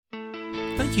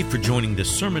Thank you for joining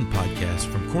this sermon podcast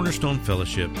from Cornerstone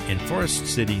Fellowship in Forest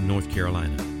City, North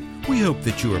Carolina. We hope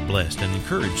that you are blessed and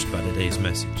encouraged by today's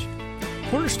message.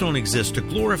 Cornerstone exists to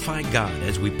glorify God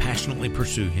as we passionately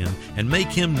pursue Him and make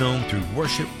Him known through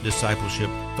worship, discipleship,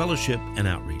 fellowship, and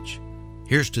outreach.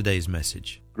 Here's today's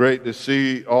message. Great to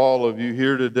see all of you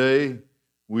here today.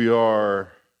 We are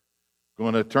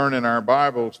going to turn in our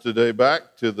Bibles today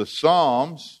back to the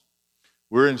Psalms.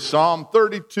 We're in Psalm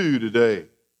 32 today.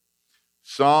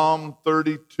 Psalm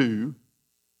 32.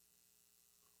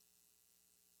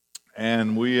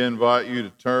 And we invite you to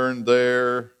turn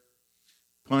there,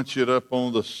 punch it up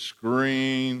on the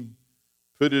screen,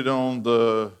 put it on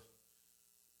the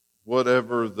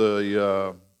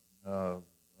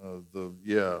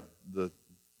the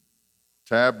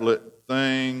tablet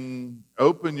thing.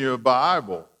 Open your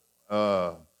Bible.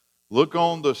 Look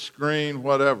on the screen,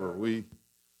 whatever. We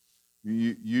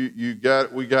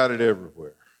got it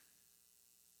everywhere.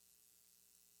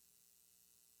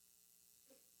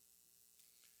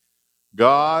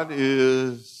 God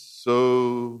is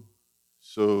so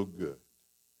good.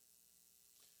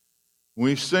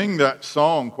 We sing that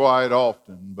song quite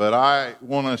often, but I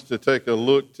want us to take a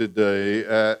look today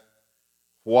at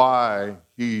why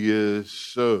He is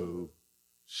so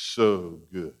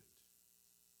good.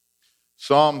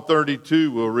 Psalm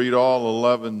 32, we'll read all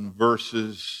 11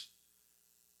 verses.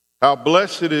 How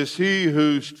blessed is he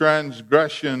whose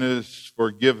transgression is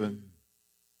forgiven,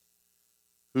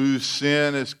 whose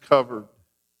sin is covered.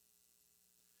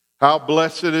 How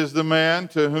blessed is the man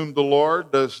to whom the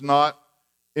Lord does not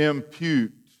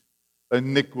impute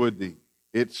iniquity.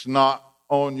 It's not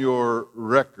on your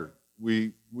record.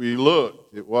 We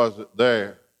looked, it wasn't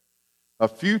there. A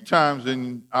few times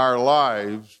in our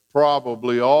lives,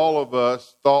 probably all of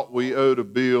us thought we owed a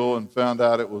bill and found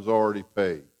out it was already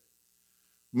paid.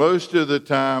 Most of the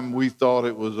time, we thought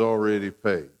it was already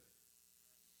paid.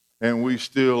 And we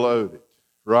still owed it,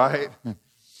 right?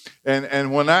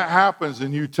 And when that happens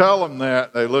and you tell them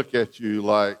that, they look at you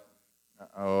like,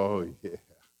 oh, yeah.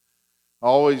 I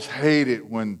always hate it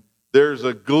when there's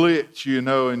a glitch,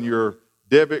 and your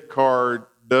debit card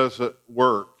doesn't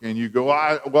work. And you go,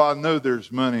 I know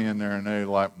there's money in there. And they're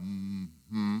like,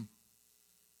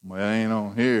 well, it ain't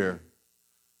on here.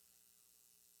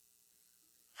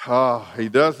 He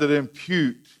doesn't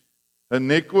impute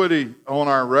iniquity on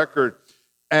our record.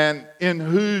 And in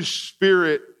whose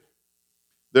spirit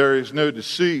there is no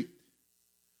deceit.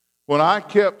 When I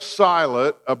kept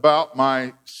silent about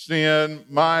my sin,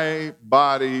 my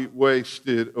body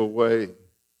wasted away.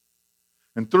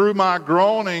 And through my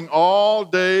groaning all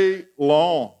day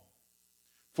long,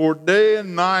 for day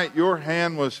and night your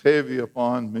hand was heavy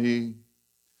upon me.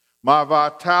 My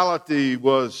vitality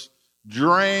was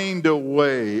drained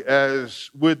away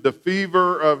as with the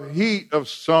fever of heat of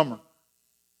summer.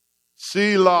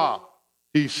 Selah,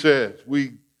 he says.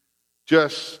 We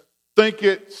just think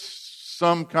it's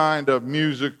some kind of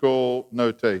musical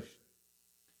notation.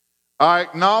 I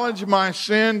acknowledge my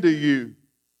sin to you,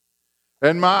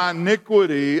 and my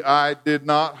iniquity I did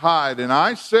not hide. And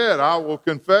I said, I will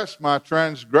confess my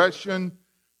transgression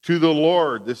to the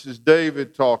Lord. This is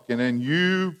David talking. And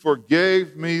you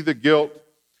forgave me the guilt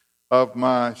of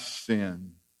my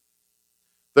sin.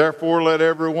 Therefore, let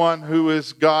everyone who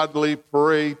is godly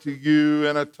pray to you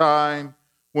in a time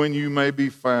when you may be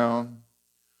found.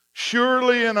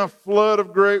 Surely in a flood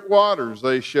of great waters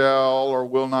they shall or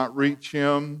will not reach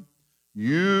him.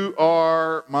 You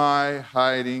are my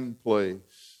hiding place.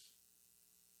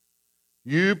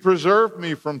 You preserve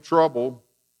me from trouble.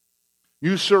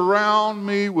 You surround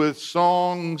me with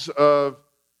songs of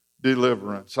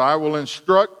deliverance. I will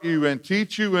instruct you and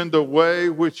teach you in the way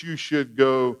which you should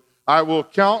go. I will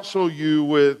counsel you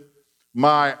with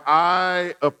my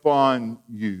eye upon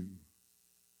you.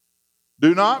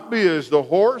 Do not be as the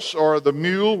horse or the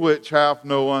mule which have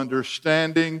no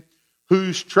understanding,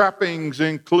 whose trappings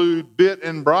include bit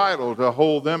and bridle to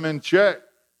hold them in check.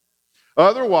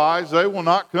 Otherwise, they will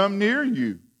not come near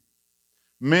you.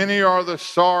 Many are the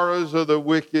sorrows of the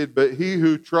wicked, but he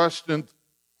who trusteth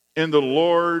in the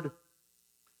Lord,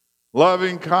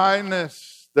 loving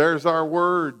kindness, there's our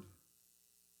word.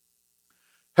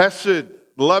 Hesed,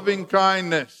 loving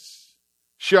kindness,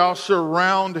 shall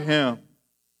surround him.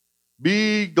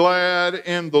 Be glad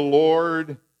in the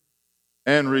Lord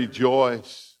and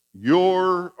rejoice.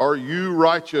 Are you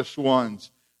righteous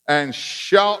ones, and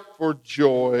shout for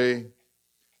joy,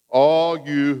 all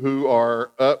you who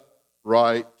are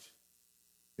upright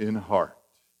in heart.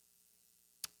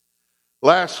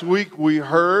 Last week we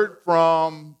heard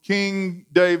from King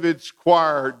David's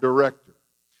choir director.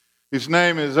 His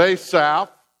name is Asaph.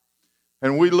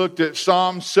 And we looked at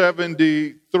Psalm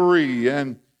 73,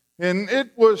 and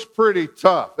it was pretty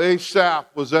tough. Asaph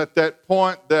was at that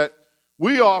point that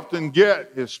we often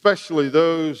get, especially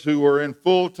those who are in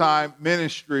full-time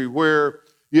ministry, where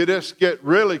you just get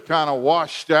really kind of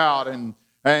washed out and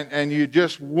you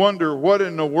just wonder what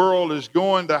in the world is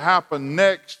going to happen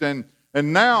next. And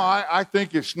now I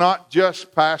think it's not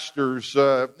just pastors,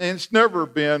 and it's never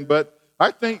been, but I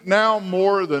think now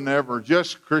more than ever,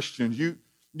 just Christians.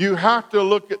 You have to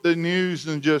look at the news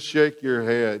and just shake your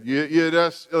head.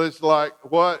 It's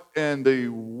like, what in the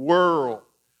world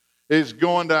is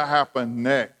going to happen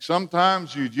next?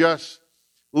 Sometimes you just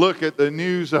look at the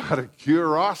news out of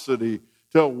curiosity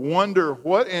to wonder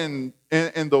what in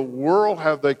the world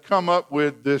have they come up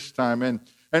with this time.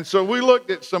 And so we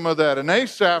looked at some of that. And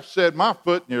Asaph said, my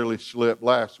foot nearly slipped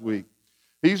last week.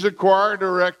 He's a choir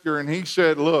director, and he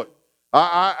said, look,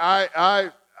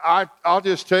 I'll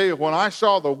just tell you, when I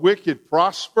saw the wicked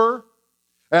prosper,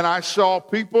 and I saw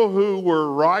people who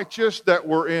were righteous that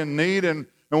were in need, and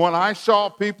when I saw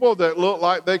people that looked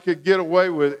like they could get away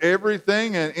with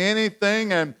everything and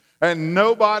anything, and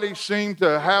nobody seemed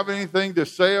to have anything to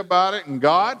say about it, and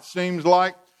God seems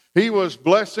like He was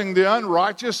blessing the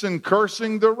unrighteous and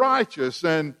cursing the righteous,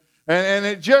 and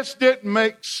it just didn't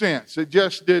make sense. It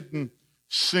just didn't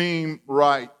seem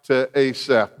right to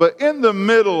Asaph. But in the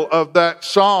middle of that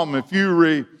psalm, if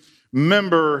you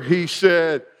remember, he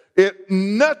said,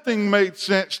 nothing made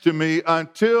sense to me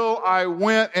until I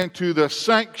went into the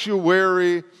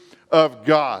sanctuary of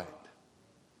God.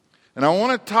 And I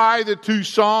want to tie the two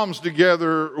psalms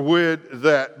together with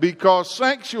that, because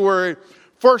sanctuary,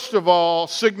 first of all,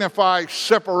 signifies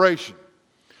separation.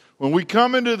 When we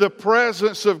come into the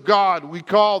presence of God, we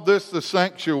call this the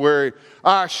sanctuary.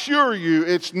 I assure you,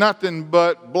 it's nothing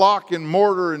but block and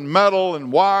mortar and metal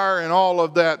and wire and all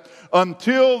of that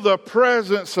until the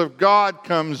presence of God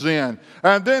comes in.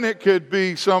 And then it could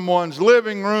be someone's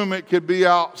living room, it could be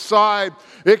outside,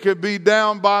 it could be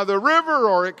down by the river,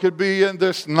 or it could be in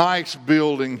this nice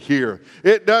building here.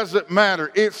 It doesn't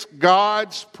matter. It's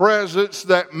God's presence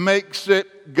that makes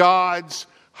it God's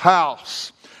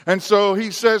house. And so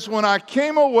he says, when I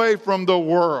came away from the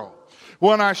world,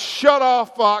 when I shut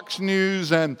off Fox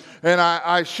News and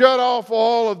I shut off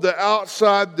all of the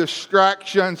outside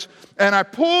distractions, and I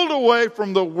pulled away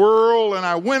from the world and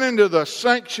I went into the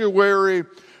sanctuary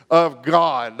of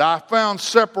God, I found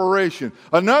separation.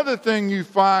 Another thing you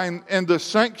find in the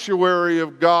sanctuary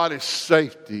of God is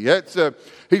safety.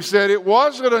 He said, it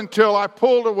wasn't until I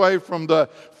pulled away from the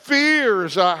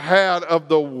fears I had of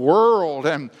the world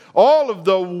and all of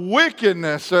the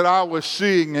wickedness that I was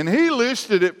seeing. And he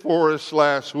listed it for us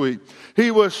last week.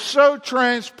 He was so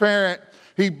transparent.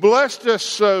 He blessed us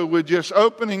so with just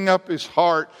opening up his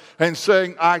heart and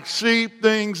saying, I see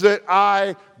things that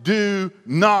I do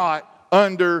not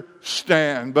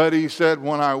understand. But he said,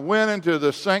 when I went into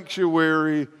the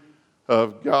sanctuary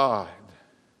of God,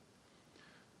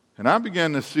 and I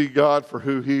began to see God for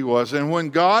who He was. And when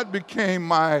God became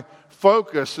my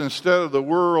focus instead of the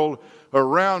world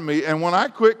around me, and when I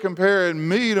quit comparing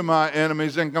me to my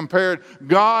enemies and compared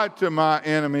God to my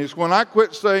enemies, when I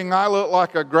quit saying I look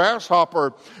like a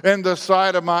grasshopper in the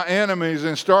sight of my enemies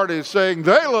and started saying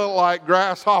they look like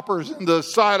grasshoppers in the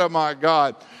sight of my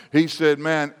God, He said,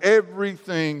 man,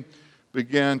 everything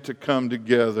began to come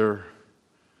together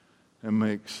and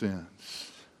make sense.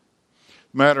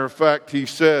 Matter of fact, he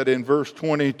said in verse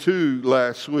 22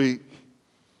 last week,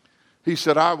 he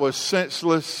said, I was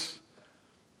senseless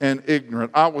and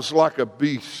ignorant. I was like a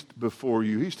beast before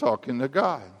you. He's talking to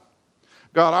God.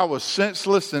 God, I was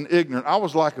senseless and ignorant. I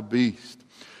was like a beast.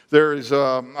 There is,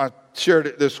 I shared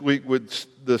it this week with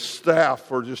the staff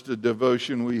for just a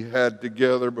devotion we had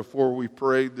together before we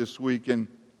prayed this week. And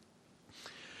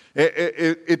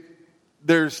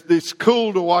it's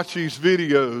cool to watch these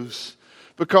videos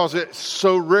because it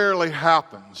so rarely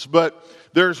happens. But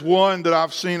there's one that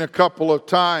I've seen a couple of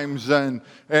times, and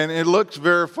it looks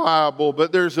verifiable.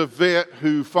 But there's a vet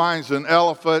who finds an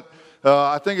elephant.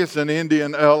 I think it's an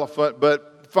Indian elephant,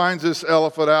 but finds this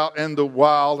elephant out in the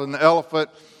wild. And the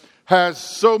elephant has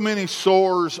so many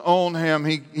sores on him,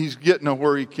 he's getting to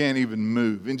where he can't even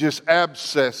move. And just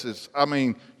abscesses. I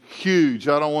mean, huge.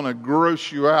 I don't want to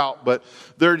gross you out, but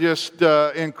they're just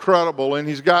incredible. And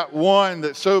he's got one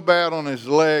that's so bad on his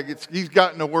leg, he's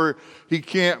gotten to where he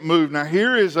can't move. Now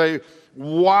here is a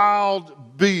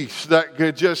wild beast that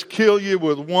could just kill you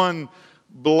with one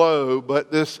blow,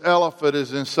 but this elephant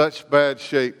is in such bad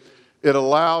shape, it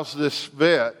allows this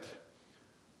vet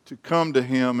to come to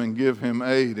him and give him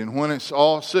aid. And when it's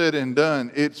all said and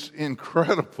done, it's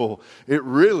incredible. It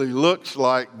really looks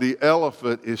like the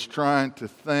elephant is trying to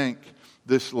thank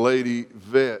this lady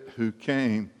vet who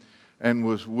came and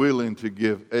was willing to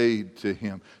give aid to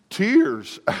him.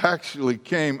 Tears actually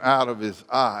came out of his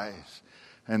eyes,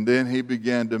 and then he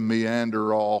began to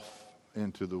meander off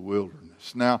into the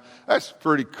wilderness. Now, that's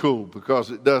pretty cool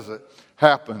because it doesn't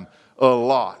happen a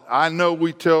lot. I know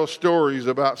we tell stories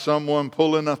about someone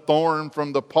pulling a thorn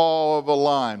from the paw of a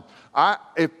lion.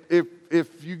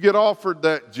 If you get offered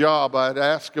that job, I'd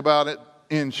ask about it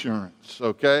insurance,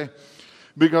 okay?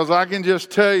 Because I can just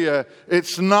tell you,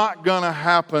 it's not going to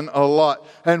happen a lot.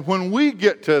 And when we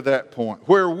get to that point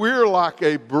where we're like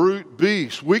a brute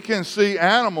beast, we can see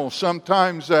animals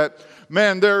sometimes that,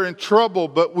 man, they're in trouble,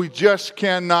 but we just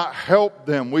cannot help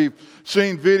them. We've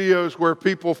seen videos where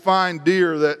people find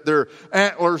deer that their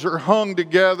antlers are hung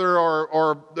together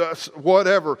or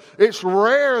whatever. It's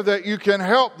rare that you can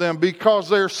help them because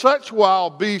they're such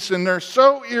wild beasts and they're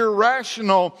so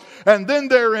irrational, and then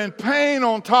they're in pain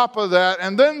on top of that,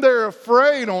 and then they're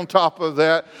afraid on top of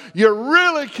that. You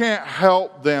really can't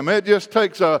help them. It just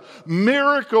takes a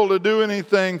miracle to do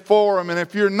anything for them, and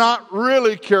if you're not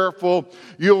really careful,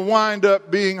 you'll wind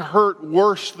up being hurt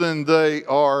worse than they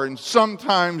are, and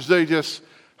sometimes they just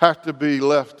have to be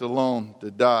left alone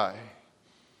to die.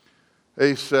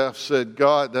 Asaph said,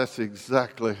 God, that's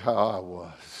exactly how I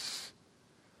was.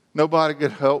 Nobody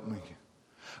could help me.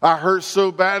 I hurt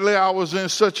so badly. I was in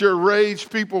such a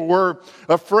rage. People were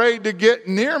afraid to get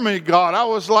near me, God. I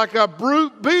was like a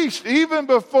brute beast. Even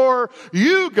before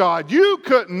you, God, you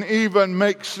couldn't even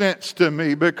make sense to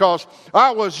me because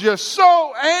I was just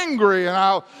so angry and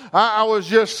I was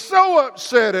just so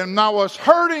upset and I was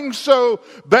hurting so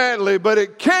badly. But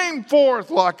it came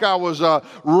forth like I was a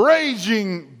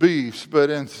raging beast. But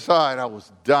inside I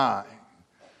was dying.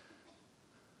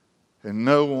 And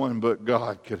no one but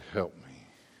God could help me.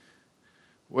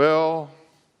 Well,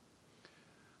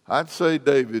 I'd say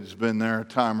David's been there a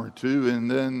time or two,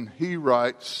 and then he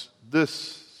writes this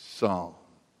psalm.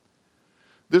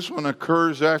 This one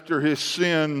occurs after his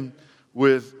sin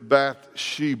with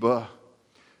Bathsheba.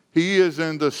 He is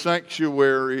in the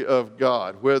sanctuary of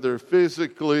God, whether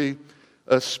physically,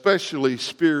 especially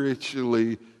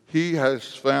spiritually, he has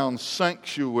found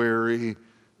sanctuary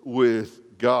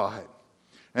with God.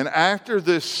 And after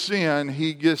this sin,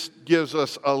 he just gives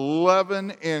us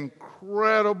 11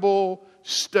 incredible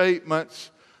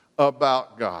statements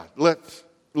about God. Let's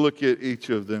look at each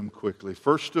of them quickly.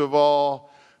 First of all,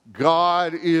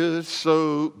 God is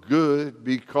so good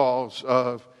because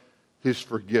of his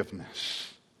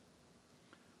forgiveness.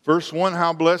 Verse 1,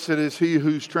 how blessed is he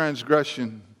whose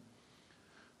transgression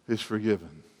is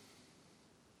forgiven.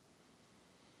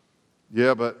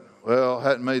 Yeah, but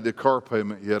hadn't made the car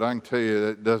payment yet. I can tell you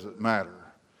that doesn't matter.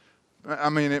 I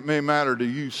mean, it may matter to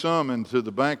you some and to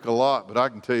the bank a lot, but I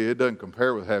can tell you it doesn't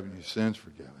compare with having your sins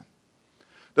forgiven.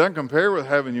 It doesn't compare with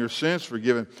having your sins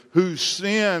forgiven, whose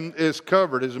sin is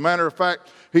covered. As a matter of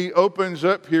fact, he opens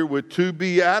up here with two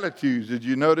beatitudes. Did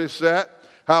you notice that?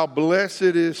 How blessed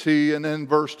is he, and then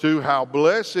verse 2, how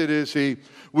blessed is he.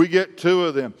 We get two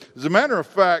of them. As a matter of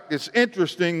fact, it's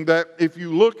interesting that if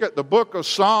you look at the book of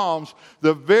Psalms,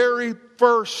 the very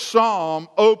first psalm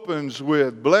opens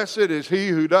with, blessed is he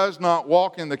who does not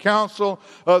walk in the counsel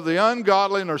of the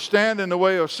ungodly, nor stand in the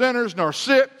way of sinners, nor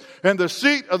sit in the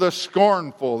seat of the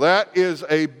scornful. That is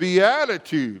a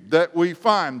beatitude that we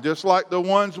find, just like the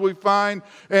ones we find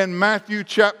in Matthew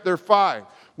chapter 5.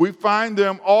 We find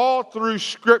them all through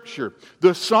Scripture.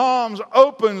 The Psalms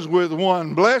opens with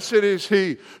one. Blessed is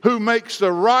he who makes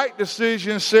the right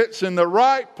decision, sits in the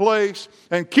right place,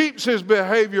 and keeps his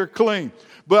behavior clean.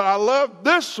 But I love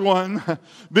this one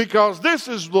because this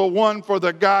is the one for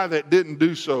the guy that didn't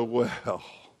do so well.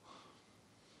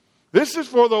 This is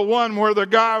for the one where the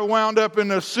guy wound up in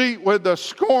the seat with the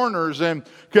scorners and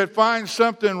could find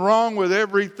something wrong with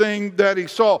everything that he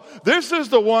saw. This is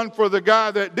the one for the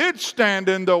guy that did stand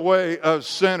in the way of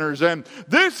sinners. And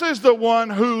this is the one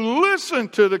who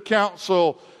listened to the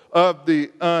counsel of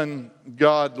the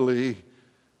ungodly.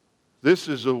 This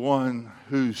is the one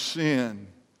whose sin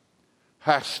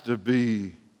has to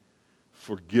be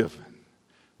forgiven.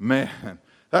 Man,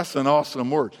 that's an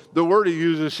awesome word. The word he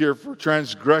uses here for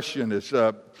transgression is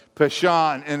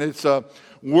peshan, and it's a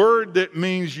word that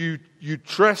means you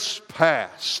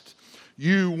trespassed.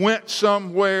 You went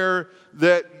somewhere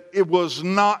that it was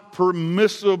not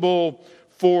permissible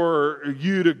for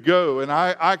you to go. And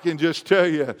I can just tell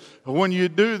you, when you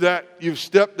do that, you've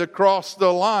stepped across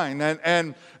the line,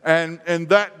 and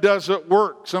that doesn't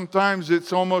work. Sometimes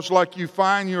it's almost like you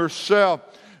find yourself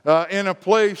in a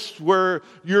place where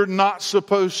you're not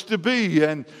supposed to be.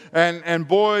 And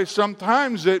boy,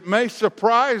 sometimes it may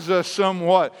surprise us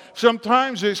somewhat.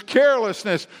 Sometimes it's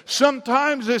carelessness.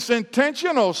 Sometimes it's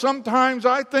intentional. Sometimes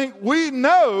I think we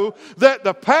know that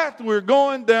the path we're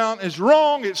going down is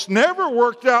wrong. It's never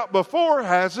worked out before,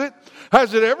 has it?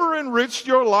 Has it ever enriched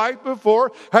your life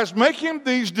before? Has making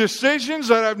these decisions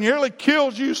that have nearly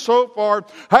killed you so far,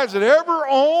 has it ever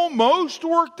almost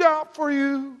worked out for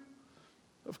you?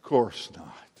 Of course not.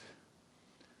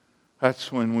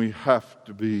 That's when we have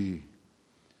to be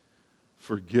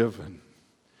forgiven.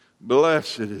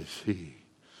 Blessed is he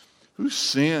whose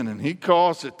sin, and he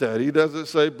calls it that. He doesn't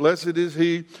say, blessed is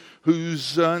he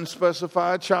whose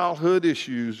unspecified childhood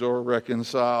issues are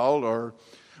reconciled, or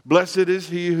blessed is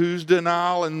he whose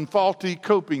denial and faulty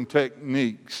coping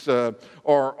techniques are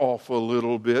off a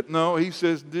little bit. No, he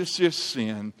says this is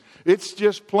sin. It's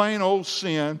just plain old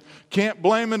sin. Can't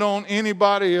blame it on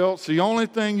anybody else. The only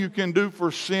thing you can do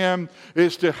for sin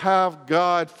is to have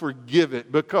God forgive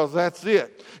it, because that's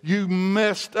it. You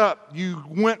messed up. You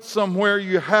went somewhere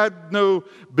you had no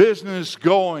business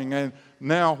going, and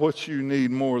now what you need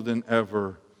more than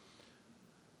ever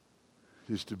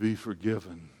is to be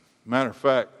forgiven. Matter of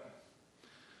fact,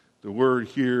 the word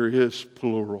here is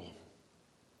plural.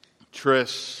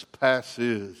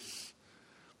 Trespasses.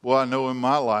 Well, I know in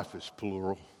my life it's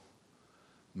plural.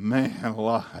 Man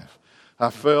alive.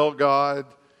 I failed God,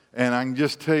 and I can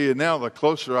just tell you now, the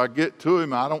closer I get to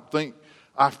him, I don't think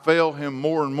I fail him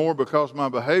more and more because my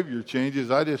behavior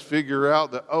changes. I just figure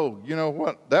out that, oh, you know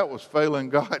what? That was failing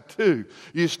God too.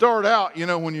 You start out,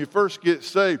 when you first get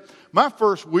saved. My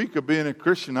first week of being a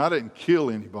Christian, I didn't kill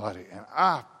anybody, and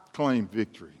I claimed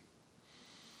victory.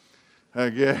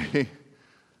 Okay?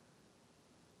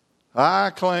 I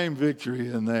claim victory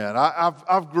in that.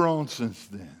 I've grown since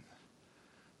then.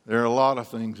 There are a lot of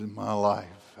things in my life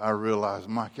I realized,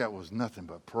 Mike, that was nothing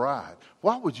but pride.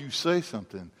 Why would you say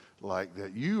something like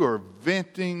that? You are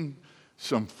venting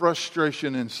some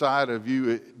frustration inside of you.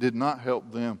 It did not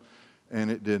help them, and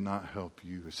it did not help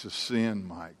you. It's a sin,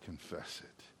 Mike. Confess it.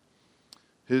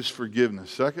 His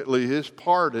forgiveness. Secondly, his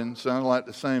pardon sounds like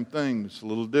the same thing. It's a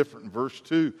little different. Verse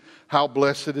 2, how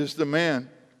blessed is the man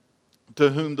to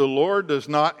whom the Lord does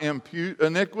not impute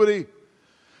iniquity.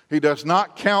 He does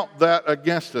not count that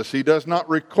against us. He does not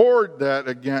record that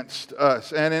against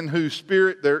us. And in whose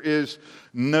spirit there is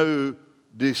no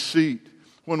deceit.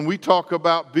 When we talk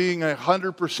about being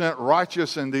 100%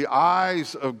 righteous in the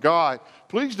eyes of God,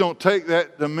 please don't take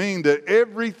that to mean that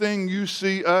everything you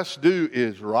see us do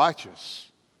is righteous.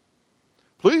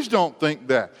 Please don't think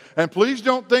that. And please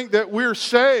don't think that we're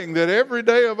saying that every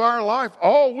day of our life,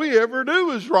 all we ever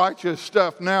do is righteous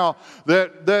stuff now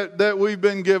that we've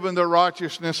been given the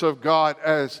righteousness of God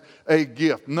as a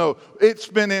gift. No, it's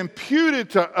been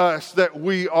imputed to us that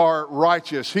we are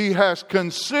righteous. He has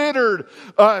considered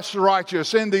us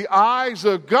righteous. In the eyes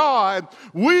of God,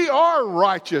 we are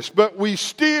righteous, but we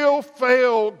still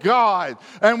fail God.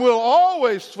 And we'll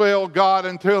always fail God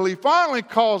until He finally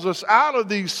calls us out of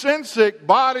these sin-sick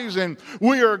bodies and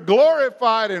we are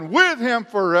glorified and with Him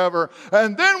forever.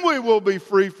 And then we will be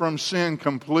free from sin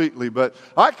completely. But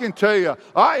I can tell you,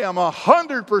 I am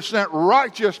 100%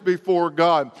 righteous before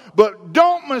God. But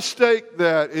don't mistake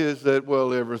that is that,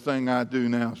 well, everything I do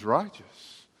now is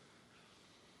righteous.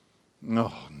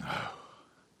 No.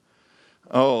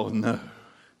 Oh, no.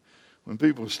 When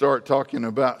people start talking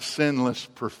about sinless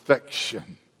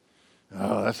perfection,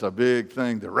 oh, that's a big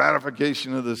thing. The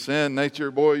ratification of the sin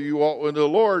nature, boy, you walk with the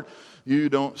Lord, you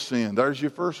don't sin. There's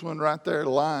your first one right there,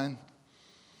 line.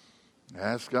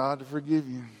 Ask God to forgive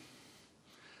you.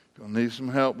 Gonna need some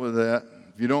help with that.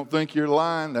 If you don't think you're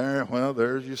lying there, well,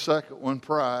 there's your second one,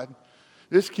 pride.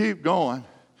 Just keep going.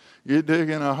 You're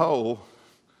digging a hole.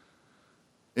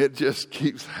 It just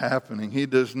keeps happening. He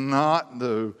does not,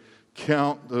 though,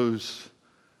 count those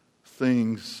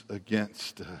things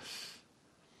against us.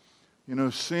 You know,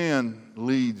 sin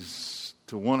leads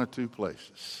to one of two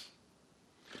places.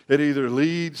 It either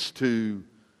leads to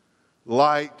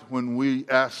light when we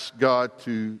ask God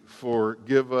to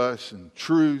forgive us, and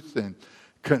truth and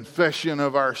confession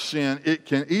of our sin. It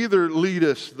can either lead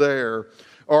us there,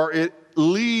 or it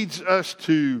leads us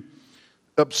to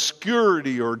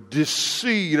obscurity or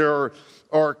deceit or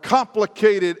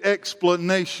complicated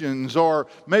explanations, or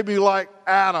maybe like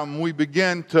Adam, we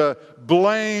begin to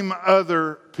blame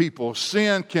other people.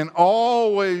 Sin can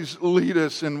always lead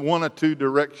us in one of two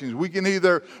directions. We can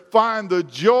either find the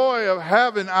joy of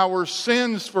having our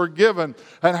sins forgiven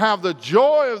and have the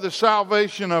joy of the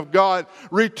salvation of God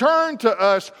return to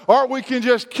us, or we can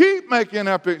just keep making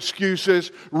up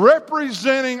excuses,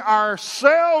 representing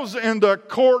ourselves in the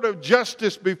court of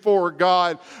justice before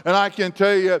God. And I can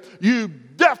tell you, you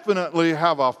definitely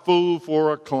have a fool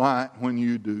for a client when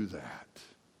you do that.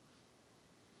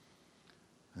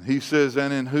 And he says,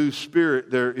 and in whose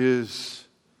spirit there is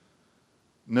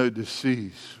no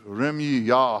deceit.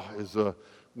 Rem-yah is a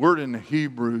word in the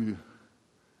Hebrew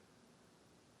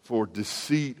for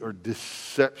deceit or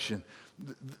deception.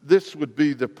 This would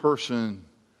be the person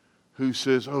who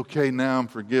says, okay, now I'm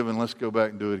forgiven, let's go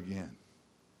back and do it again.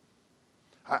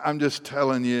 I'm just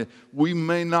telling you, we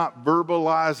may not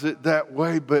verbalize it that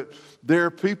way, but there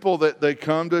are people that they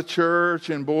come to church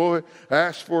and boy,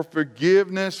 ask for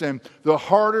forgiveness. And the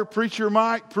harder Preacher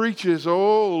Mike preaches,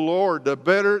 oh Lord,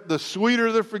 the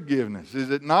sweeter the forgiveness. Is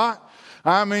it not?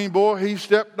 I mean, boy, he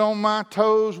stepped on my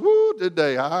toes. Woo,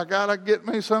 today. I got to get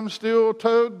me some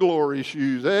steel-toed glory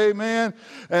shoes. Amen.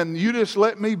 And you just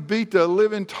let me beat the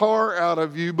living tar out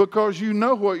of you because you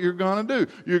know what you're going to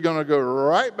do. You're going to go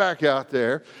right back out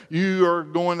there. You are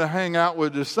going to hang out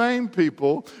with the same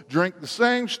people, drink the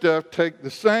same stuff, take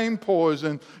the same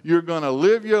poison. You're going to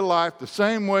live your life the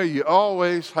same way you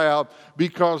always have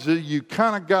because you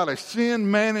kind of got a sin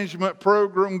management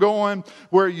program going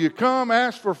where you come,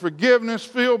 ask for forgiveness,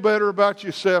 feel better about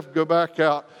yourself, go back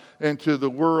out into the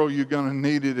world. You're going to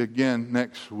need it again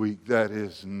next week. That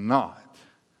is not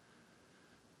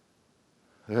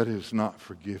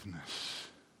forgiveness.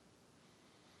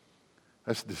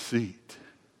 That's deceit.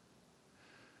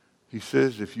 He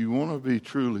says if you want to be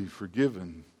truly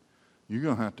forgiven, you're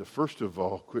going to have to, first of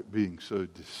all, quit being so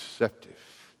deceptive.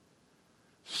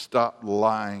 Stop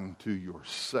lying to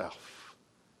yourself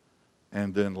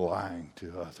and then lying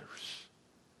to others.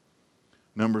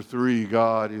 Number 3,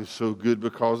 God is so good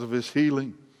because of His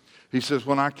healing. He says,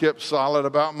 when I kept silent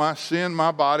about my sin,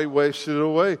 my body wasted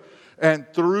away. And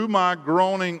through my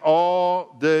groaning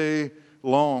all day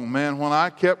long, man, when I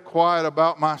kept quiet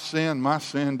about my sin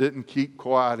didn't keep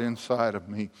quiet inside of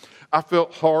me. I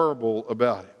felt horrible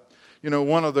about it. You know,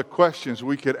 one of the questions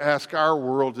we could ask our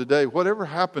world today, whatever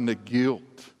happened to guilt?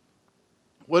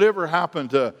 Whatever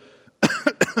happened to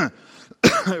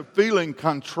feeling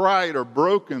contrite or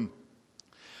broken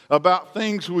about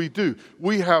things we do?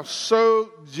 We have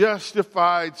so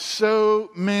justified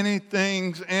so many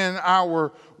things in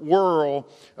our world.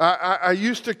 I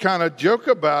used to kind of joke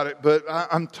about it, but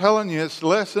I'm telling you, it's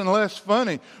less and less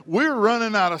funny. We're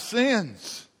running out of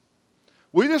sins.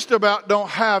 We just about don't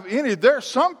have any. There are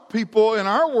some people in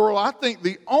our world, I think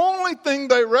the only thing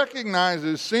they recognize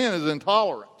as sin is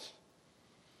intolerance.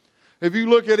 If you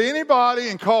look at anybody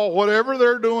and call whatever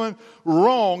they're doing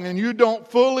wrong and you don't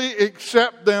fully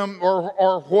accept them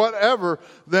or whatever,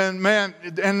 then man,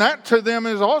 and that to them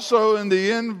is also in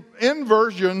the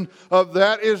inversion of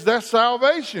that is that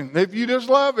salvation. If you just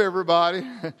love everybody,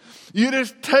 you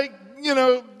just take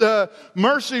the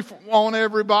mercy on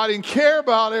everybody and care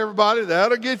about everybody,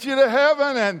 that'll get you to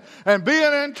heaven. And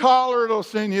being intolerant will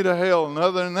send you to hell. And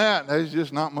other than that, there's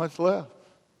just not much left.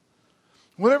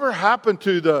 Whatever happened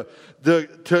to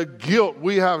to guilt?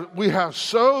 We have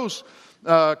so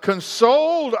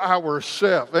consoled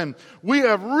ourselves, and we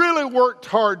have really worked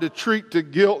hard to treat the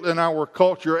guilt in our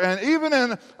culture, and even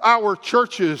in our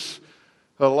churches.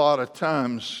 A lot of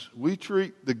times we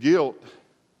treat the guilt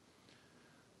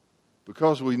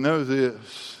because we know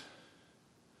this,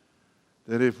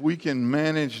 that if we can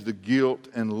manage the guilt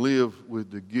and live with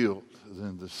the guilt,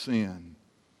 then the sin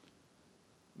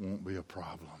won't be a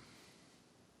problem.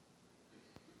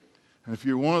 And if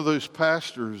you're one of those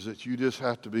pastors that you just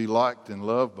have to be liked and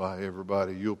loved by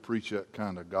everybody, you'll preach that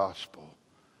kind of gospel.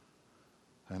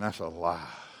 And that's a lie.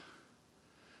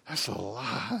 That's a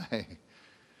lie.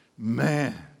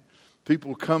 Man,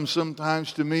 people come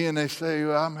sometimes to me and they say,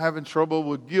 well, I'm having trouble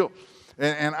with guilt.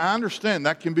 And I understand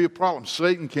that can be a problem.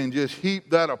 Satan can just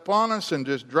heap that upon us and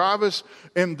just drive us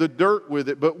in the dirt with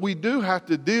it. But we do have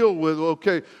to deal with,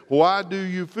 okay, why do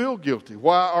you feel guilty?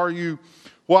 Why are you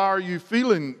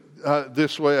feeling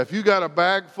this way? If you got a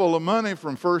bag full of money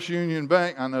from First Union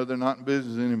Bank, I know they're not in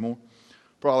business anymore,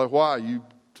 probably why you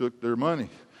took their money.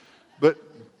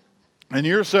 And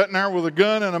you're sitting there with a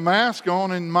gun and a mask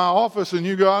on in my office and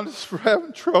you go, I'm just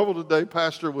having trouble today,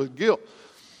 Pastor, with guilt.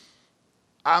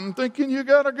 I'm thinking you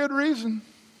got a good reason.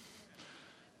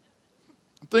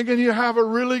 thinking you have a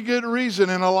really good reason.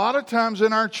 And a lot of times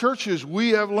in our churches,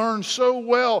 we have learned so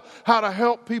well how to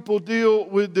help people deal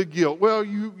with the guilt. Well,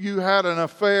 you had an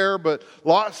affair, but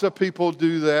lots of people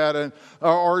do that. And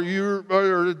or you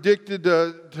are addicted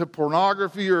to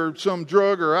pornography or some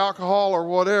drug or alcohol or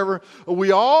whatever.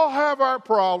 We all have our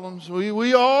problems.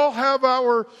 We all have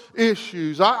our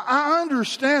issues. I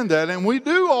understand that. And we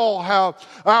do all have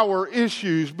our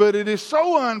issues. But it is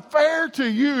so unfair to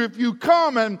you if you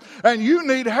come and you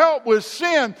need help with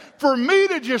sin, for me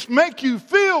to just make you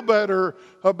feel better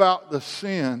about the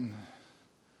sin.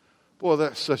 Boy,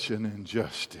 that's such an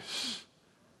injustice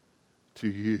to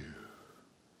you.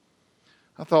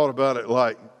 I thought about it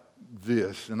like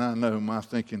this, and I know my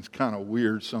thinking's kind of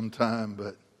weird sometime,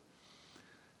 but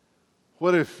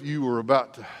what if you were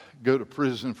about to go to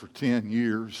prison for 10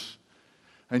 years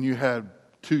and you had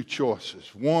two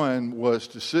choices? One was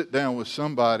to sit down with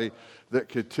somebody that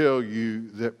could tell you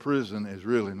that prison is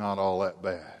really not all that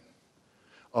bad.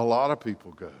 A lot of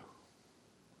people go.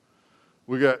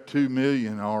 We got 2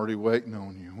 million already waiting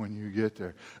on you when you get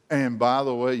there. And by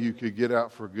the way, you could get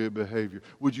out for good behavior.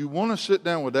 Would you want to sit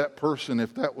down with that person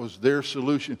if that was their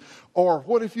solution? Or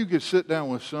what if you could sit down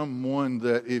with someone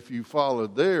that if you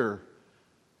followed their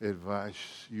advice,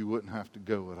 you wouldn't have to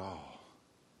go at all?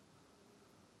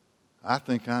 I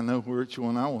think I know which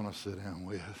one I want to sit down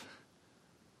with.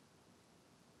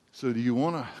 So do you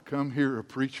want to come hear a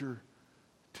preacher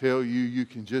tell you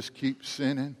can just keep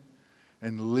sinning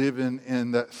and living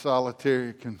in that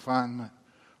solitary confinement?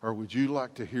 Or would you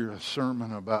like to hear a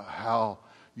sermon about how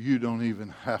you don't even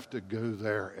have to go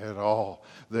there at all?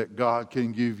 That God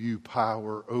can give you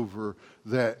power over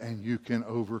that and you can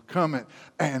overcome it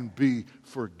and be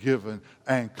forgiven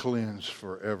and cleansed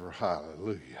forever.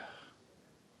 Hallelujah.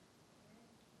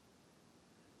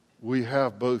 We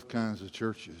have both kinds of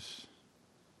churches.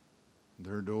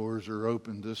 Their doors are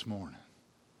open this morning.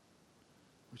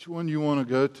 Which one do you want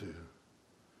to go to?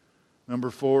 Number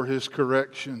 4, his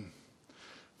correction.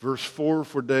 Verse 4,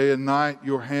 for day and night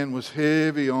your hand was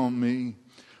heavy on me.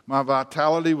 My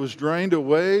vitality was drained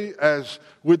away as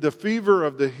with the fever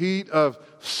of the heat of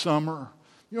summer.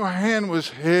 Your hand was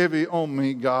heavy on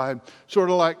me, God.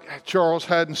 Sort of like Charles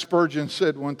Haddon Spurgeon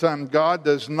said one time, God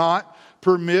does not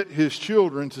permit his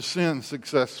children to sin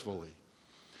successfully.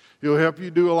 He'll help you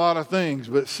do a lot of things,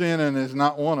 but sinning is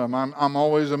not one of them. I'm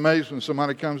always amazed when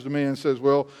somebody comes to me and says,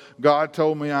 well, God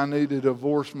told me I need to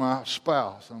divorce my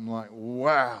spouse. I'm like,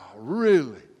 wow,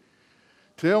 really?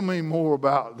 Tell me more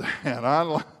about that.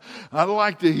 I'd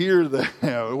like to hear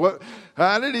that.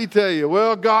 How did he tell you?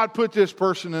 Well, God put this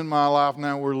person in my life.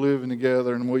 Now we're living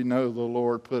together, and we know the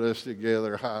Lord put us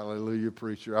together. Hallelujah,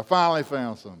 preacher. I finally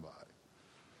found somebody.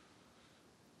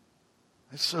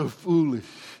 It's so foolish.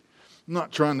 I'm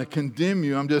not trying to condemn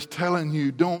you. I'm just telling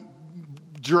you, don't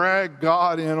drag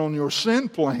God in on your sin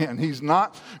plan. He's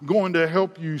not going to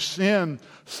help you sin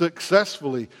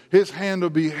successfully. His hand will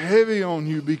be heavy on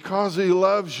you because he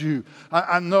loves you.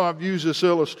 I know I've used this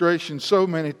illustration so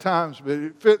many times, but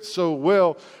it fits so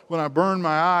well. When I burned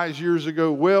my eyes years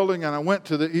ago welding, and I went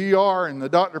to the ER, and the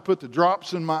doctor put the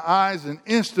drops in my eyes, and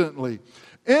instantly,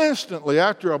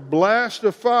 after a blast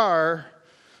of fire,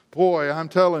 boy, I'm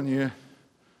telling you,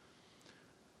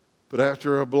 but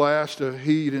after a blast of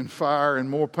heat and fire and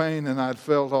more pain than I'd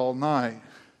felt all night,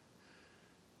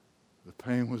 the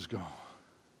pain was gone.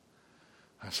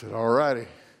 I said, all righty.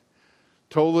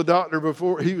 Told the doctor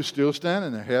before, he was still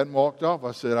standing there, hadn't walked off.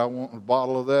 I said, I want a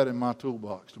bottle of that in my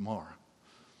toolbox tomorrow.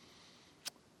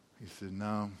 He said,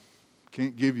 no,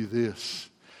 can't give you this.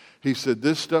 He said,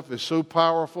 this stuff is so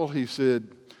powerful. He said,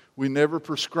 we never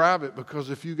prescribe it because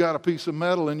if you got a piece of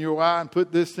metal in your eye and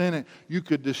put this in it, you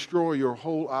could destroy your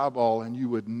whole eyeball and you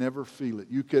would never feel it.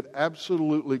 You could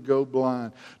absolutely go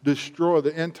blind, destroy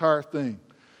the entire thing,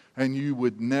 and you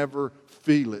would never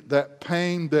feel it. That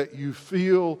pain that you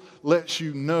feel lets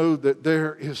you know that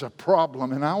there is a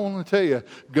problem. And I want to tell you,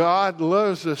 God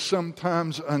loves us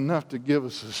sometimes enough to give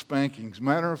us a spanking. As a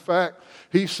matter of fact,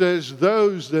 he says,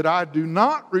 those that I do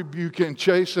not rebuke and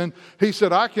chasten, he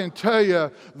said, I can tell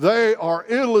you, they are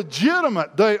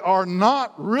illegitimate. They are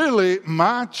not really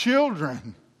my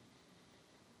children.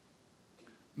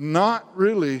 Not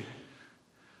really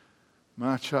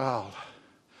my child.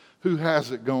 Who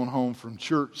hasn't gone home from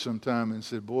church sometime and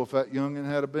said, boy, if that young'un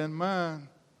had been mine,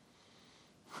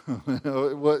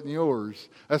 it wasn't yours.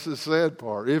 That's the sad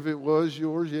part. If it was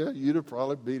yours, yeah, you'd have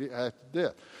probably beat it half to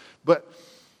death. But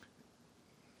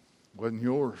it wasn't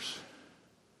yours.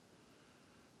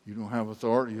 You don't have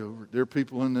authority over it. There are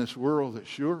people in this world that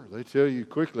sure, they tell you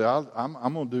quickly, I'm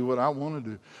going to do what I want to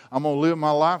do. I'm going to live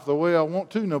my life the way I want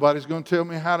to. Nobody's going to tell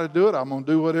me how to do it. I'm going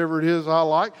to do whatever it is I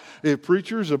like. If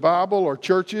preachers or Bible or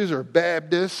churches or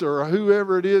Baptists or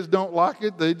whoever it is don't like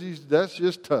it, that's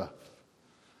just tough.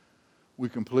 We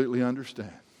completely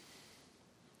understand.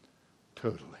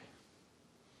 Totally.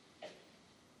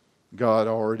 God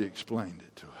already explained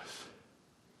it to us.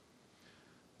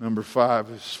 Number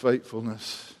 5 is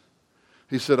faithfulness.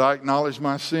 He said, I acknowledge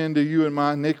my sin to you and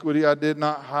my iniquity I did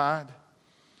not hide.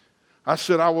 I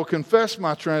said, I will confess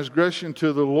my transgression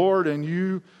to the Lord, and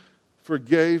you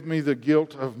forgave me the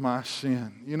guilt of my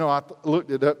sin. You know, I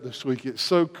looked it up this week. It's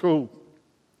so cool.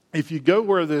 If you go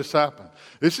where this happened,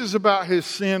 this is about his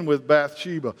sin with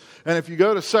Bathsheba. And if you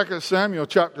go to 2 Samuel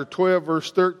chapter 12, verse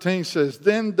 13 says,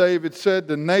 Then David said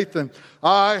to Nathan,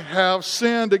 I have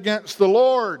sinned against the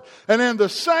Lord. And in the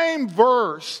same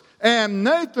verse, and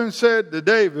Nathan said to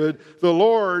David, the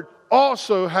Lord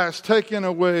also has taken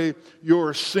away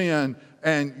your sin,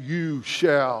 and you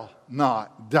shall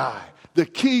not die. The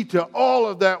key to all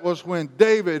of that was when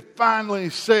David finally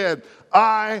said,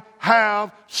 I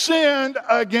have sinned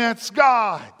against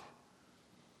God.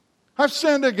 I've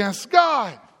sinned against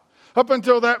God. Up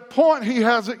until that point, he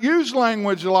hasn't used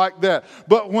language like that.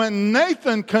 But when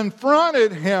Nathan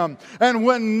confronted him, and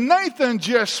when Nathan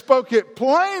just spoke it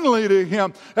plainly to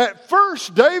him, at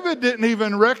first David didn't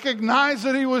even recognize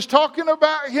that he was talking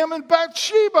about him and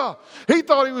Bathsheba. He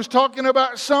thought he was talking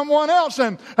about someone else.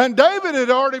 And David had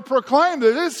already proclaimed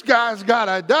that this guy's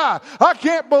got to die. I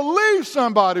can't believe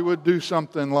somebody would do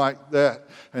something like that.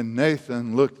 And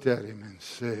Nathan looked at him and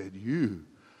said, You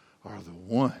are the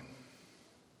one.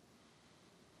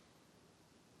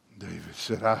 David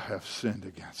said, I have sinned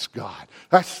against God.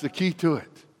 That's the key to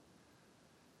it.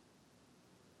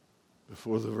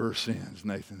 Before the verse ends,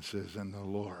 Nathan says, and the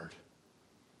Lord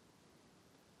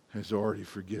has already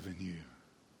forgiven you.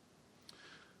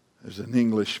 There's an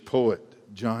English poet,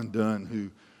 John Donne, who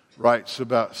writes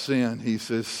about sin. He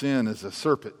says, sin is a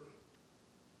serpent,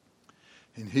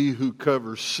 and he who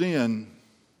covers sin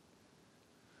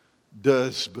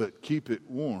does but keep it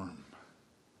warm,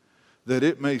 that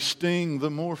it may sting the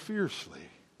more fiercely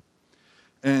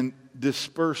and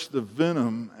disperse the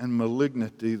venom and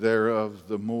malignity thereof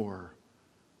the more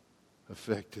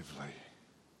effectively.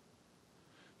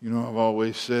 You know, I've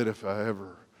always said if I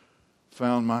ever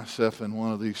found myself in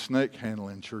one of these snake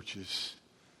handling churches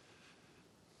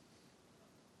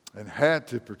and had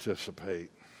to participate,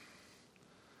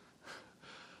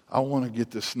 I want to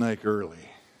get the snake early.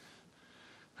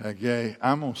 Okay,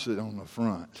 I'm going to sit on the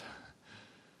front.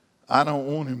 I don't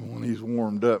want him when he's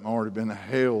warmed up. I've already been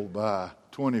hailed by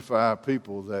 25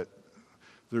 people that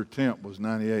their temp was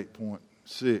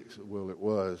 98.6. Well, it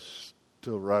was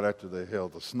till right after they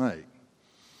held the snake.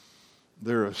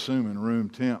 They're assuming room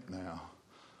temp now.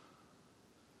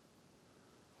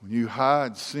 When you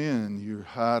hide sin, you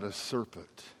hide a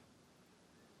serpent.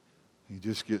 He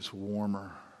just gets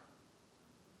warmer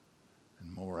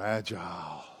and more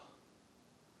agile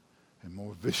and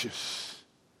more vicious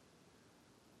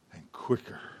and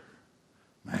quicker.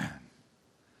 Man.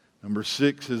 Number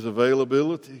 6 is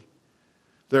availability.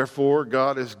 Therefore,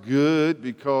 God is good,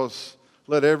 because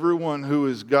let everyone who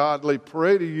is godly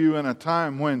pray to you in a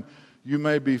time when you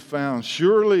may be found.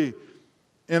 Surely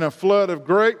in a flood of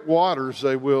great waters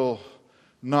they will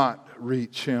not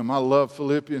reach him. I love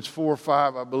Philippians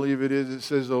 4:5, I believe it is. It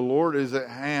says, the Lord is at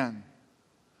hand.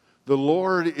 The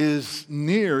Lord is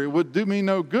near. It would do me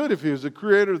no good if he was the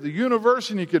creator of the universe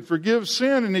and he could forgive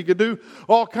sin and he could do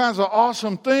all kinds of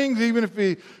awesome things, even if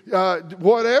he,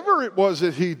 whatever it was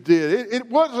that he did.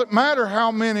 It doesn't matter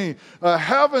how many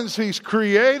heavens he's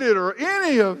created or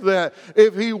any of that,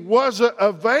 if he wasn't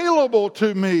available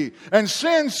to me, and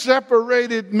sin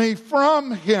separated me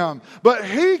from him. But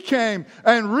he came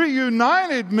and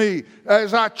reunited me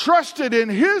as I trusted in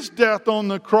his death on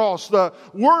the cross. The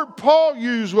word Paul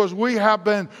used was, we have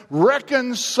been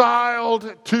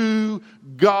reconciled to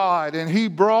God, and he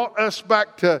brought us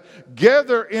back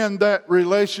together in that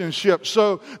relationship.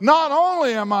 So not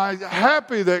only am I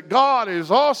happy that God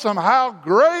is awesome, how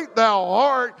great thou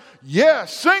art,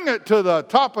 yes, sing it to the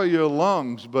top of your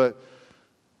lungs, but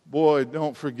boy,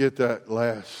 don't forget that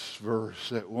last verse,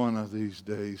 that one of these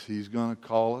days he's going to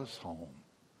call us home.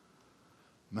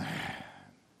 Man,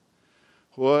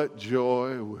 what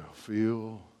joy will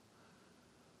fill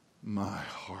my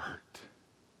heart.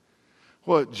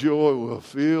 What joy will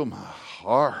fill my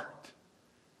heart,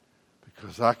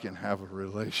 because I can have a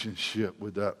relationship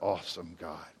with that awesome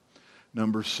God.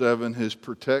 Number 7, his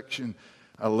protection.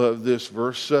 I love this.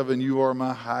 Verse 7, you are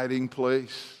my hiding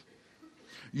place.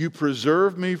 You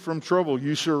preserve me from trouble.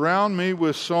 You surround me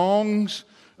with songs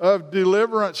of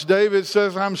deliverance. David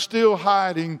says, I'm still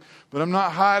hiding, but I'm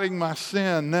not hiding my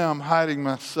sin. Now I'm hiding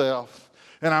myself.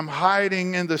 And I'm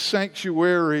hiding in the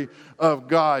sanctuary of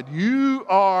God. You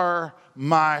are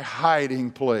my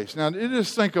hiding place. Now,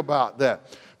 just think about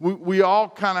that. We all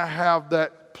kind of have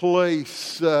that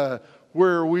place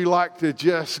where we like to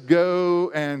just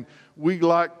go and we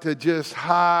like to just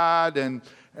hide. And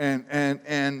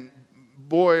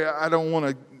boy, I don't want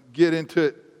to get into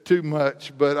it too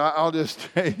much, but I'll just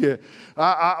tell you,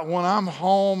 when I'm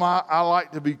home, I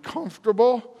like to be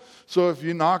comfortable. So if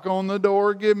you knock on the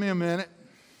door, give me a minute.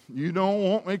 You don't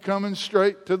want me coming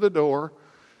straight to the door.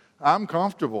 I'm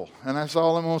comfortable, and that's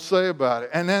all I'm going to say about it.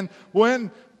 And then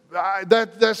when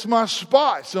that's my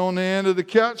spot. It's on the end of the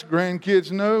couch.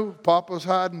 Grandkids know Papa's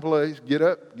hiding place. Get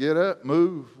up,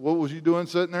 move. What was you doing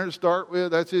sitting there to start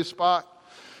with? That's his spot.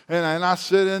 And I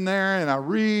sit in there and I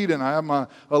read, and I have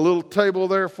a little table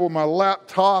there for my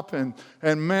laptop. And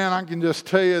man, I can just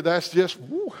tell you that's just,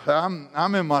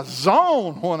 I'm in my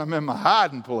zone when I'm in my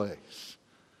hiding place.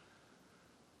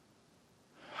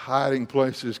 Hiding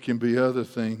places can be other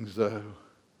things, though.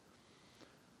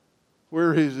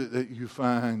 Where is it that you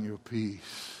find your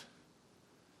peace?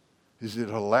 Is it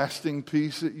a lasting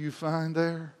peace that you find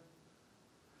there?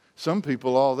 Some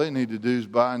people, all they need to do is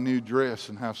buy a new dress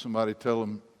and have somebody tell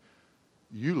them,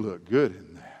 you look good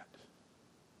in that.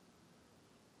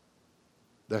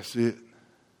 That's it.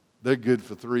 They're good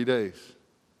for 3 days.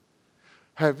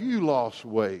 Have you lost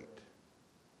weight?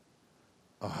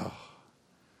 Oh.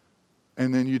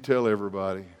 And then you tell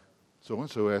everybody,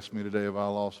 so-and-so asked me today if I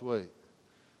lost weight.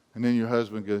 And then your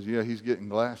husband goes, yeah, he's getting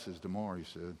glasses tomorrow, he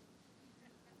said.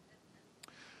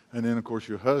 And then, of course,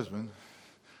 your husband,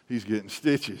 he's getting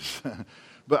stitches.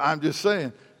 But I'm just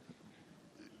saying,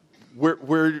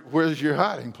 where's your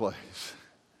hiding place?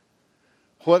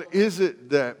 What is it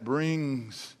that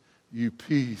brings you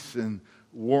peace and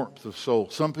warmth of soul?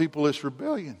 Some people, it's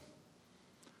rebellion.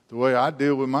 The way I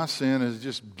deal with my sin is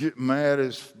just get mad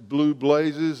as blue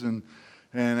blazes and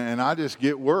I just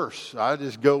get worse. I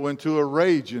just go into a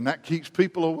rage, and that keeps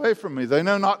people away from me. They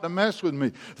know not to mess with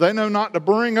me. They know not to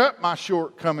bring up my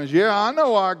shortcomings. Yeah, I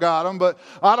know I got them, but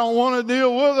I don't want to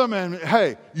deal with them. And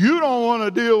hey, you don't want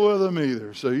to deal with them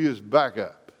either. So you just back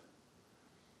up.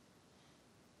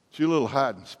 It's your little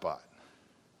hiding spot.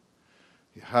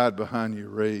 You hide behind your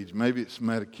rage. Maybe it's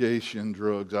medication,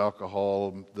 drugs,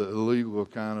 alcohol, the illegal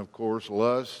kind, of course,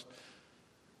 lust,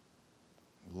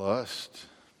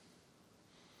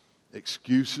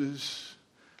 excuses.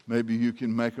 Maybe you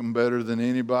can make them better than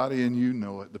anybody and you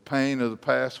know it. The pain of the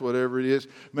past, whatever it is.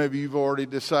 Maybe you've already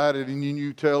decided and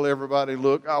you tell everybody,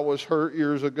 look, I was hurt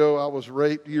years ago. I was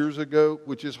raped years ago,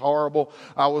 which is horrible.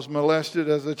 I was molested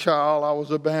as a child. I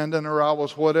was abandoned, or I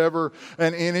was whatever.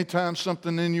 And anytime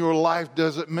something in your life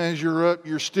doesn't measure up,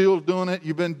 you're still doing it.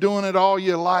 You've been doing it all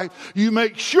your life. You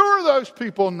make sure those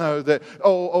people know that,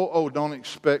 don't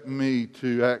expect me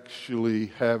to actually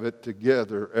have it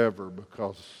together ever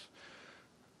because,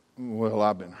 well,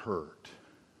 I've been hurt.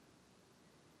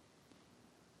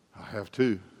 I have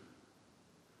too.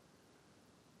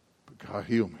 But God,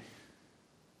 heal me.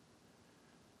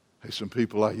 Hey, some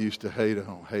people I used to hate, I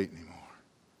don't hate anymore.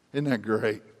 Isn't that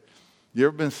great? You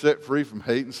ever been set free from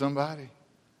hating somebody?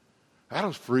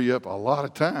 That'll free up a lot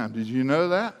of time. Did you know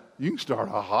that? You can start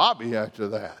a hobby after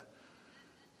that.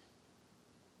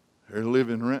 They're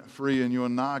living rent-free in your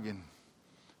noggin.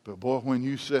 But boy, when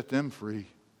you set them free,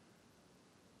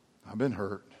 I've been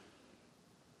hurt.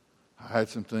 I had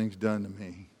some things done to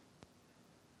me.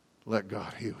 Let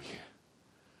God heal you.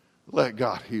 Let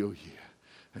God heal you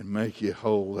and make you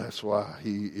whole. That's why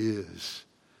He is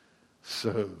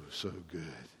so good.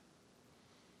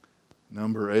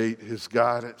 Number 8, His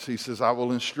guidance. He says, I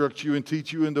will instruct you and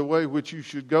teach you in the way which you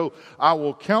should go. I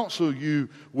will counsel you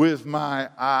with my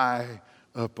eye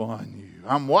upon you.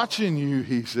 I'm watching you,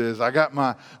 He says. I got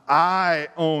my eye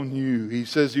on you. He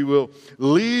says He will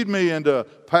lead me into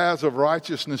paths of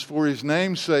righteousness for His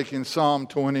name's sake in Psalm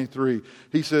 23.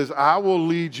 He says, I will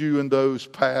lead you in those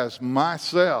paths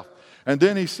myself. And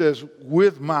then He says,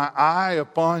 with my eye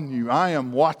upon you, I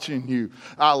am watching you.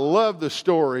 I love the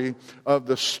story of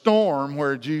the storm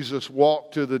where Jesus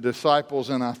walked to the disciples.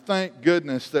 And I thank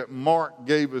goodness that Mark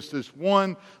gave us this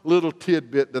one little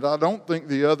tidbit that I don't think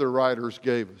the other writers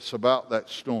gave us about that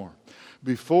storm.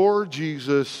 Before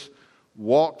Jesus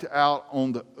walked out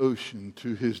on the ocean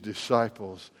to His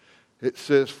disciples, it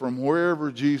says from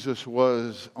wherever Jesus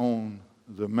was on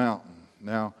the mountain.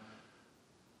 Now,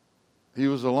 He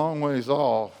was a long ways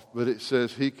off, but it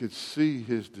says He could see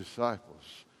His disciples.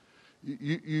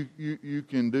 You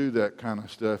can do that kind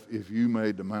of stuff if you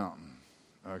made the mountain,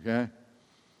 okay?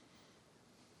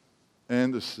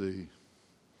 And the sea,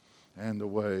 and the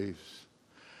waves,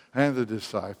 and the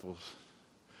disciples.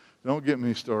 Don't get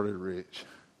me started, Rich.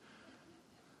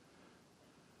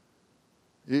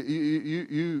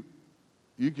 You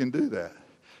can do that.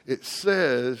 It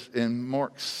says in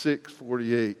Mark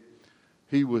 6:48,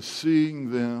 he was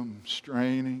seeing them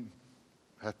straining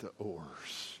at the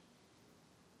oars.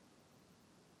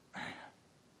 Man.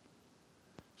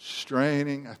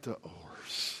 Straining at the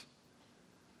oars.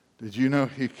 Did you know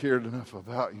he cared enough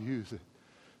about you that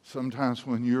sometimes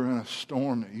when you're in a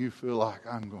storm that you feel like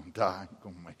I'm going to die, I'm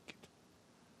going to make it?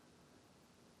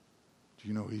 Do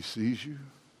you know he sees you?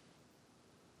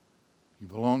 You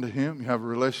belong to him. You have a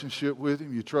relationship with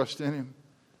him. You trust in him.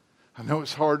 I know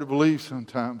it's hard to believe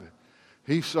sometimes, but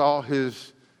he saw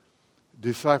his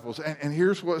disciples. And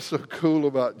here's what's so cool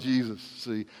about Jesus.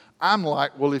 See, I'm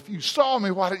like, well, if you saw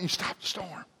me, why didn't you stop the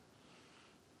storm?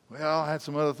 Well, I had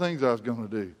some other things I was going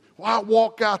to do. Why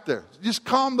walk out there? Just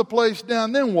calm the place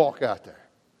down, then walk out there.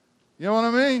 You know what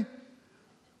I mean?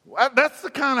 That's the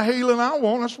kind of healing I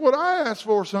want. That's what I ask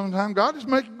for sometimes. God, just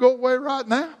make it go away right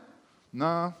now.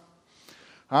 No.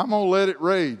 I'm going to let it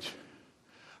rage.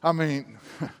 I mean,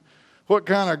 what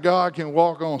kind of God can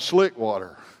walk on slick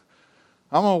water?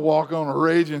 I'm going to walk on a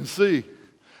raging sea.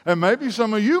 And maybe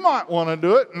some of you might want to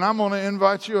do it, and I'm going to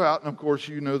invite you out. And, of course,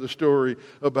 you know the story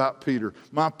about Peter.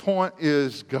 My point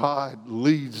is God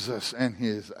leads us, and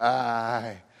his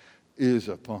eye is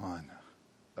upon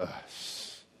us.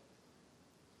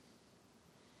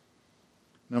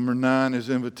 Number 9 is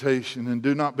invitation. And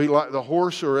do not be like the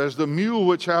horse or as the mule,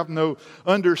 which have no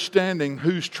understanding,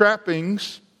 whose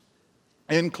trappings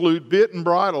include bit and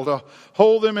bridle to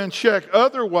hold them in check.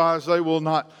 Otherwise, they will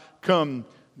not come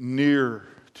near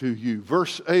to you.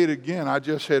 Verse 8 again, I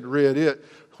just had read it,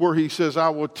 where he says, I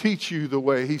will teach you the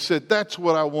way. He said, that's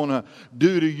what I want to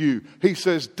do to you. He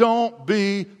says, don't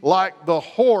be like the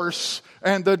horse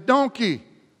and the donkey.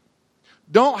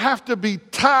 Don't have to be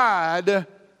tied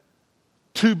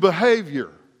to behavior.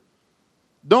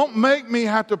 Don't make me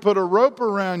have to put a rope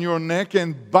around your neck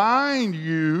and bind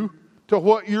you to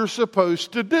what you're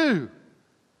supposed to do.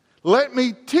 Let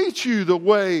me teach you the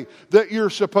way that you're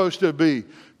supposed to be.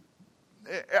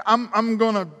 I'm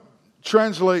going to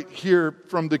translate here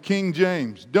from the King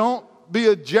James. Don't be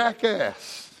a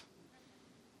jackass.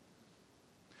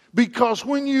 Because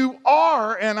when you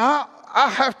are, and I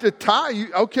have to tie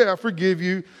you, okay, I forgive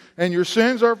you, and your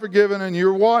sins are forgiven, and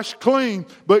you're washed clean.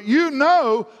 But you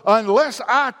know, unless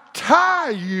I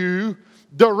tie you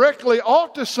directly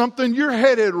onto something, you're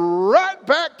headed right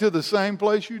back to the same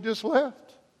place you just left.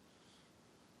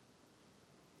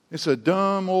 It's a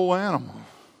dumb old animal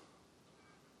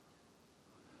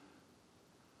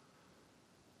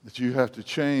that you have to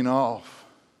chain off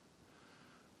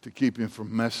to keep him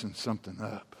from messing something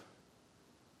up.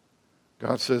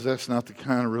 God says that's not the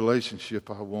kind of relationship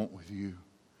I want with you.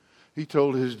 He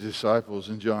told his disciples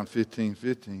in John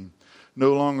 15:15,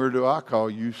 no longer do I call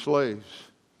you slaves,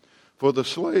 for the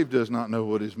slave does not know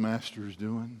what his master is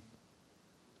doing,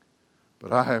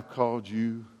 but I have called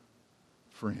you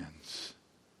friends.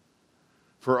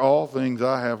 For all things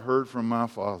I have heard from my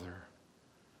Father,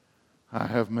 I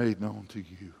have made known to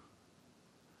you.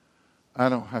 I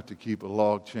don't have to keep a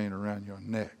log chain around your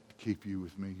neck to keep you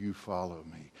with me. You follow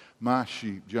me. My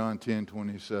sheep, John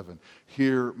 10:27,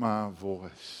 hear my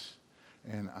voice,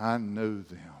 and I know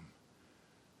them,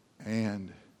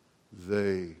 and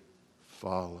they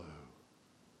follow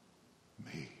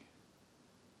me.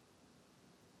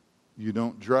 You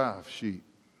don't drive sheep.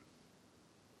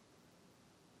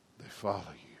 They follow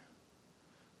you.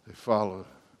 They follow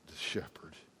the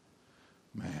shepherd.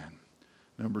 Man.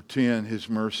 Number 10, his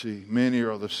mercy. Many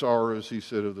are the sorrows, he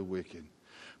said, of the wicked.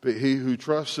 But he who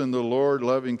trusts in the Lord,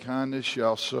 loving kindness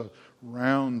shall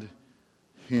surround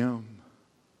him.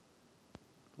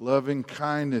 Loving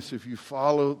kindness, if you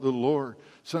follow the Lord.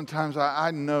 Sometimes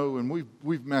I know, and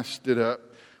we've messed it up.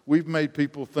 We've made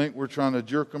people think we're trying to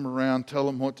jerk them around, tell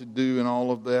them what to do and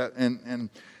all of that.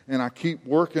 And I keep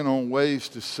working on ways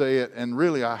to say it. And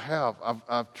really I have.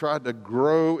 I've tried to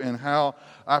grow in how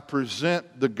I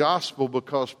present the gospel,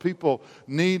 because people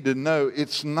need to know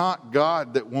it's not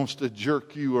God that wants to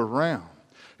jerk you around.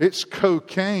 It's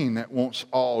cocaine that wants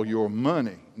all your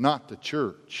money, not the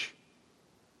church.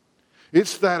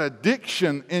 It's that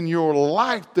addiction in your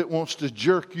life that wants to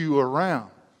jerk you around.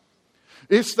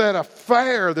 It's that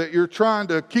affair that you're trying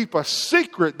to keep a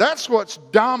secret. That's what's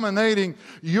dominating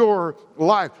your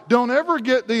life. Don't ever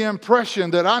get the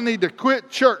impression that I need to quit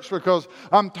church because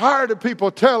I'm tired of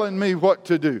people telling me what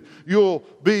to do. You'll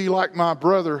be like my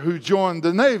brother who joined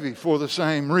the Navy for the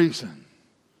same reason.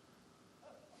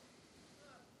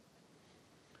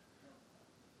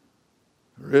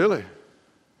 Really?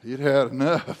 He'd had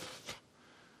enough.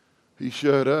 He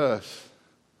showed us.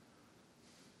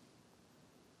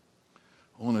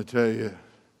 I want to tell you,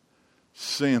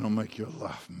 sin will make your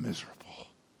life miserable.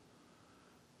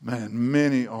 Man,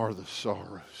 many are the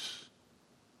sorrows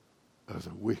of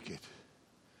the wicked.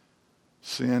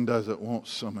 Sin doesn't want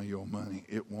some of your money.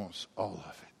 It wants all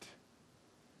of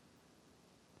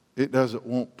it. It doesn't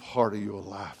want part of your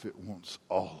life. It wants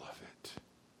all of it.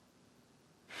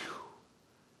 Whew.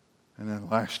 And then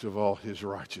last of all, his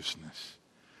righteousness.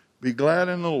 Be glad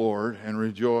in the Lord and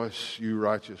rejoice, you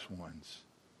righteous ones.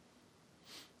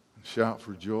 Shout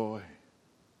for joy,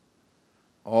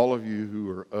 all of you who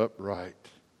are upright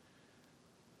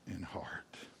in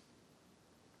heart.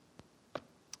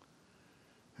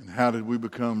 And how did we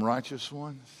become righteous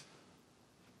ones?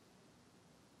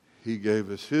 He gave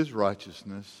us his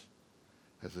righteousness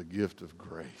as a gift of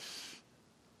grace.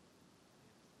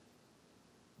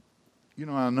 You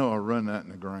know I run that in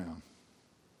the ground.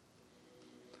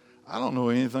 I don't know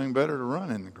anything better to run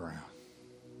in the ground.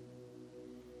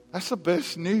 That's the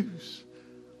best news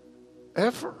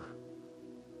ever.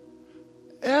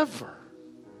 Ever.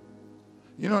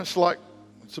 You know, it's like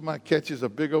when somebody catches a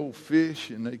big old fish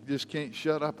and they just can't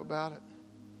shut up about it.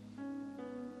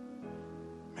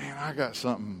 Man, I got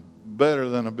something better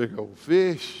than a big old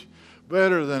fish,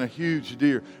 better than a huge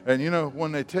deer. And you know,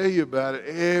 when they tell you about it,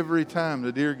 every time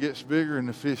the deer gets bigger and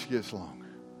the fish gets longer.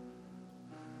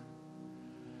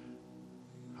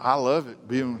 I love it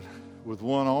being with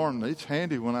one arm. It's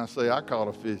handy when I say I caught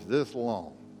a fish this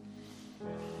long.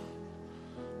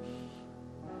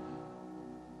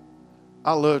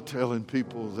 I love telling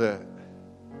people that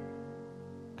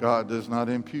God does not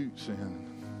impute sin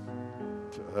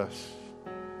to us,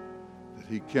 that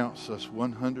he counts us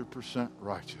 100%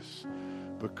 righteous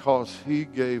because he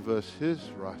gave us his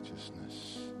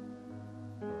righteousness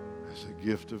as a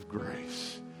gift of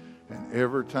grace. And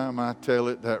every time I tell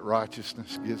it, that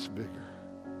righteousness gets bigger.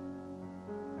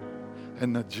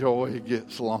 And the joy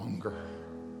gets longer.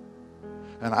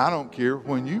 And I don't care.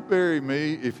 When you bury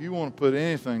me, if you want to put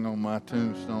anything on my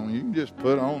tombstone, you can just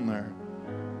put on there.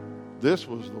 This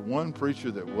was the one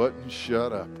preacher that wasn't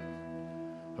shut up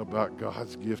about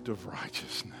God's gift of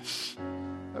righteousness.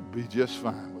 That'd be just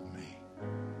fine with me.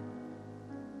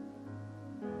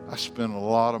 I spent a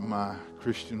lot of my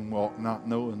Christian walk not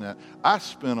knowing that. I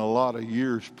spent a lot of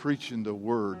years preaching the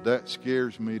word. That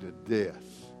scares me to death.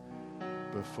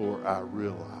 Before I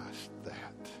realized that.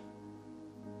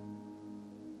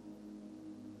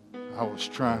 I was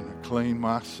trying to clean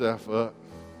myself up,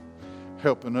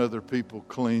 helping other people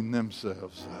clean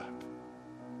themselves up.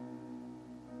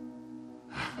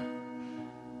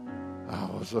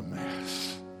 I was a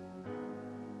mess.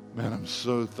 Man, I'm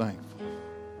so thankful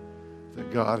that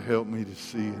God helped me to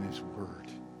see in his word.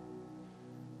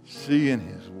 See in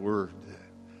his word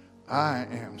I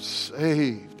am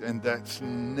saved, and that's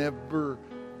never,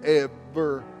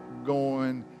 ever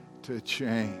going to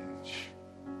change.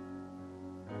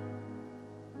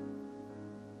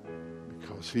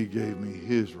 Because he gave me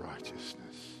his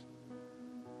righteousness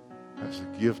as a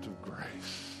gift of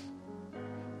grace.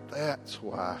 That's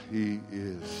why he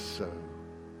is so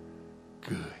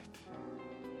good.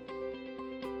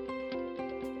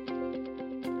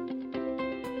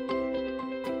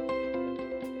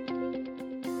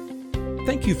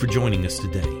 Thank you for joining us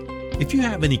today. If you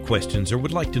have any questions or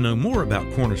would like to know more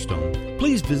about Cornerstone,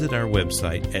 please visit our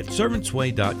website at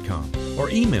servantsway.com or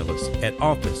email us at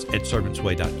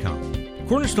office@servantsway.com.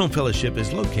 Cornerstone Fellowship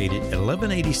is located at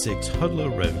 1186 Hudlow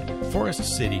Road, Forest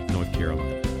City, North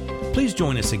Carolina. Please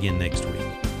join us again next week.